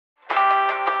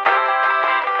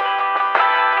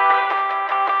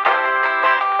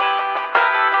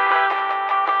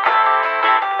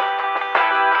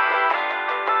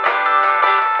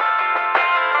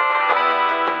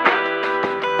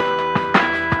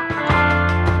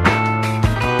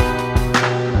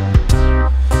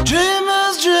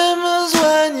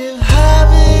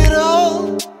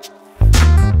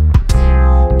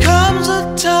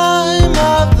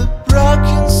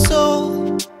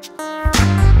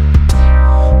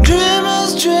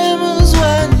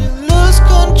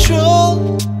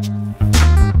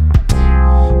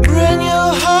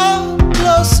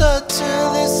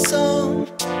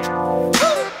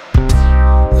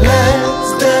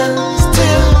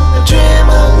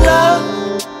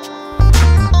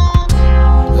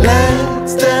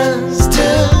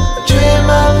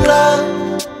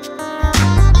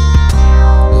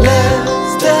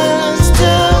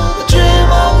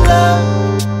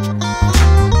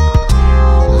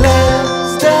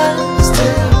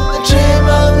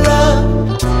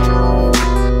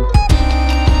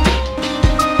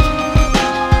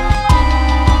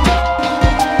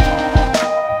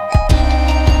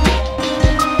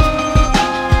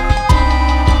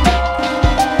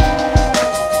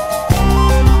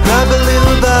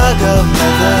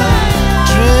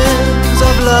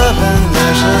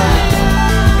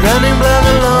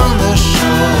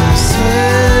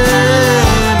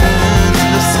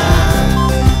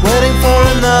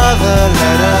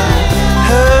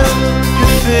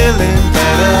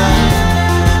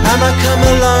might come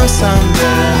along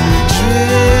someday,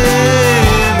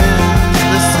 dreaming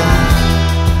the sun.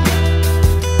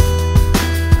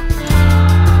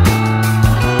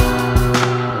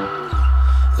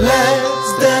 Let's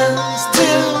dance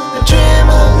till the dream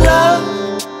of love.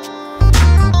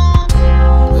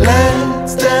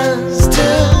 Let's dance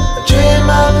till the dream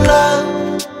of love.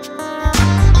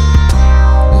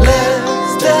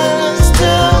 Let's dance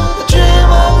till the dream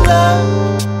of love.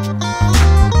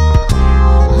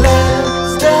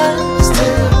 Let's dance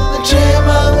till the dream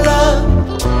of love.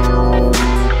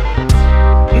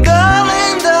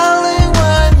 Darling, darling,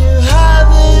 when you have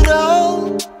it all,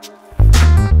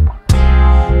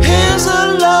 here's a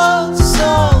love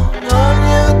song on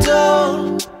your door.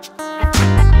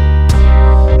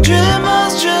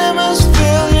 Dreamers, dreamers,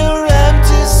 fill your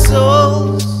empty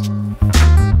souls.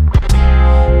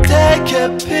 Take a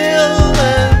pill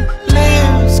and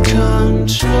lose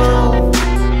control.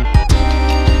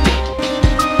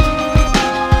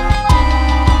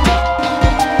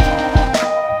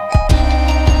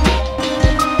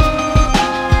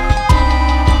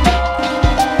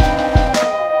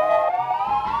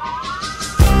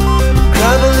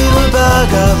 Grab a little bag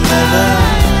of leather,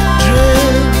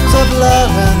 dreams of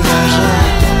love and leisure,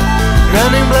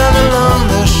 running blind along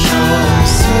the shore,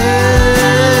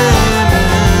 swimming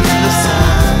in the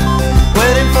sun,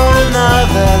 waiting for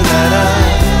another letter.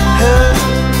 Hope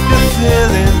you're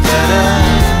feeling better.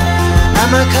 I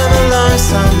might come along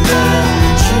someday,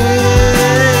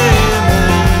 dreaming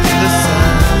in the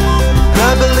sun.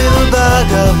 Grab a little bag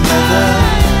of leather,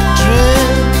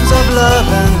 dreams of love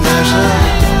and leisure,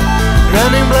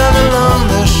 running blind along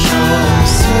the shore,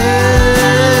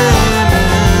 swimming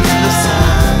in the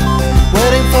sun,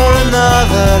 waiting for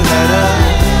another letter.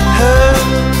 Hope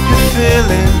you're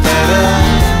feeling better.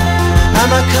 I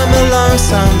might come along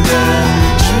someday.